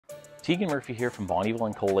Tegan Murphy here from Bonnyville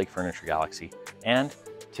and Cold Lake Furniture Galaxy, and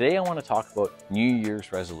today I want to talk about New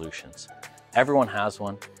Year's resolutions. Everyone has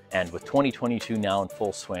one, and with 2022 now in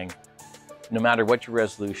full swing, no matter what your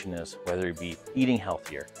resolution is, whether it be eating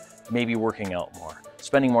healthier, maybe working out more,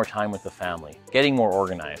 spending more time with the family, getting more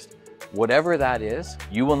organized, whatever that is,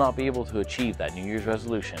 you will not be able to achieve that New Year's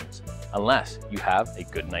resolutions unless you have a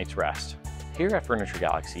good night's rest. Here at Furniture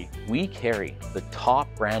Galaxy, we carry the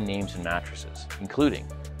top brand names in mattresses, including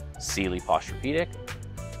Sealy Posturepedic,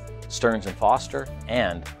 Stearns & Foster,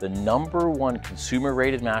 and the #1 consumer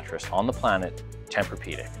rated mattress on the planet,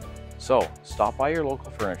 Tempur-Pedic. So stop by your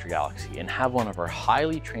local Furniture Galaxy and have one of our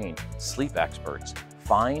highly trained sleep experts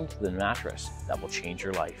find the mattress that will change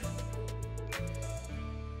your life.